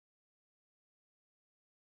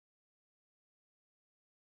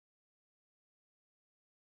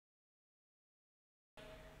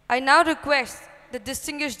I now request the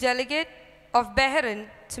distinguished delegate of Bahrain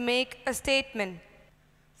to make a statement.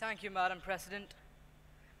 Thank you, Madam President.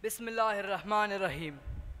 Bismillahir Rahmanir Rahim.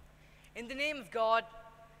 In the name of God,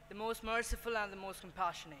 the most merciful and the most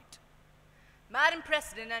compassionate. Madam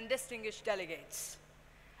President and distinguished delegates,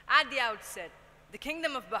 at the outset, the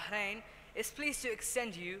Kingdom of Bahrain is pleased to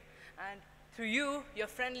extend you, and through you, your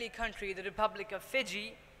friendly country, the Republic of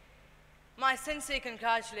Fiji, my sincere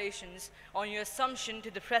congratulations on your assumption to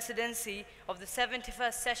the presidency of the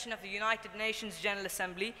 71st session of the United Nations General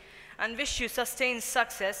Assembly, and wish you sustained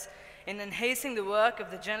success in enhancing the work of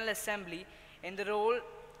the General Assembly in the role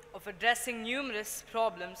of addressing numerous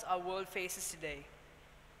problems our world faces today.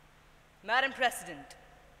 Madam President,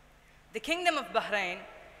 the Kingdom of Bahrain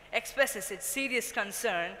expresses its serious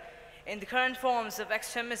concern in the current forms of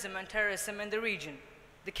extremism and terrorism in the region.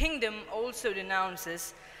 The Kingdom also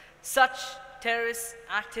denounces such terrorist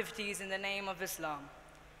activities in the name of Islam.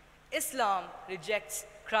 Islam rejects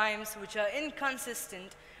crimes which are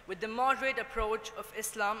inconsistent with the moderate approach of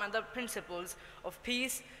Islam and the principles of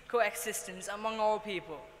peace, coexistence among all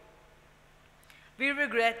people. We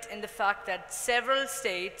regret in the fact that several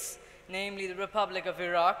states, namely the Republic of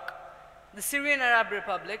Iraq, the Syrian Arab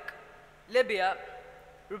Republic, Libya,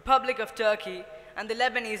 Republic of Turkey, and the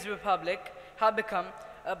Lebanese Republic have become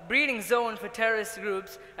a breeding zone for terrorist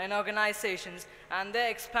groups and organizations and their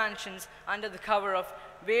expansions under the cover of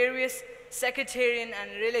various sectarian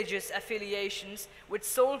and religious affiliations with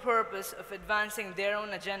sole purpose of advancing their own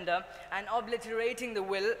agenda and obliterating the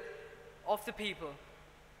will of the people.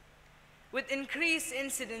 With increased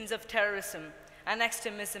incidents of terrorism and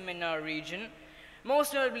extremism in our region,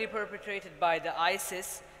 most notably perpetrated by the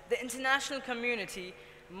ISIS, the international community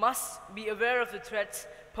must be aware of the threats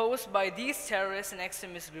posed by these terrorist and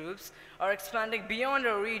extremist groups are expanding beyond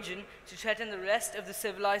our region to threaten the rest of the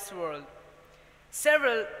civilized world.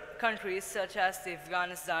 Several countries such as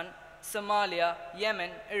Afghanistan, Somalia,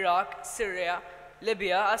 Yemen, Iraq, Syria,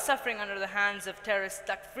 Libya are suffering under the hands of terrorist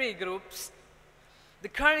Takfiri groups. The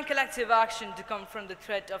current collective action to confront the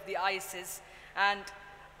threat of the ISIS and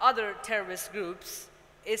other terrorist groups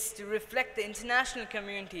is to reflect the international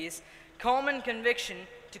community's common conviction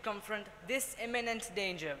to confront this imminent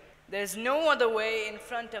danger. There is no other way in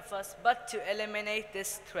front of us but to eliminate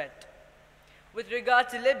this threat. With regard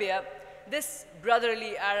to Libya, this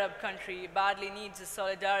brotherly Arab country badly needs the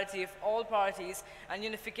solidarity of all parties and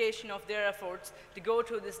unification of their efforts to go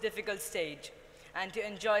through this difficult stage and to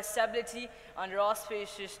enjoy stability under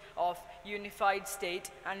auspices of unified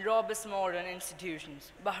state and robust modern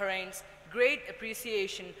institutions. Bahrain's great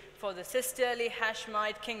appreciation for the sisterly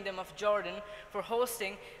Hashemite Kingdom of Jordan for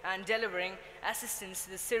hosting and delivering assistance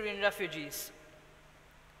to the Syrian refugees.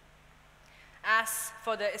 As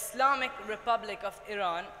for the Islamic Republic of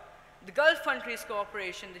Iran, the Gulf Countries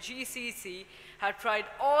Cooperation, the GCC, have tried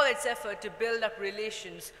all its effort to build up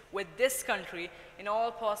relations with this country in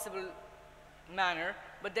all possible manner,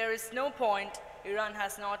 but there is no point Iran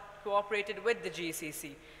has not cooperated with the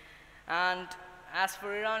GCC. And as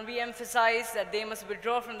for Iran, we emphasize that they must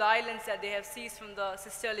withdraw from the islands that they have seized from the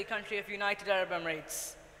sisterly country of United Arab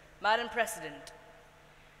Emirates. Madam President,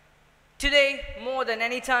 today, more than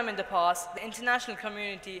any time in the past, the international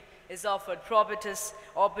community is offered propitious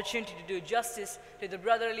opportunity to do justice to the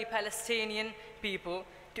brotherly Palestinian people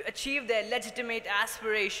to achieve their legitimate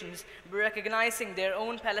aspirations by recognizing their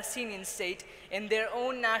own Palestinian state in their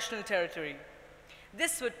own national territory.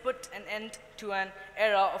 This would put an end to an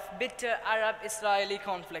era of bitter Arab-Israeli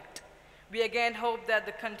conflict. We again hope that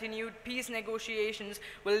the continued peace negotiations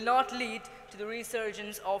will not lead to the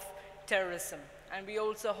resurgence of terrorism. And we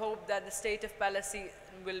also hope that the state of Palestine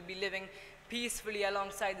will be living peacefully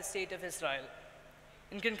alongside the state of Israel.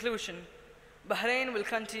 In conclusion, Bahrain will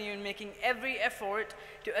continue making every effort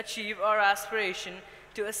to achieve our aspiration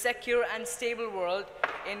to a secure and stable world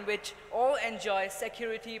in which all enjoy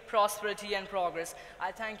security, prosperity, and progress.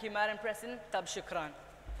 I thank you, Madam President. Tab shukran.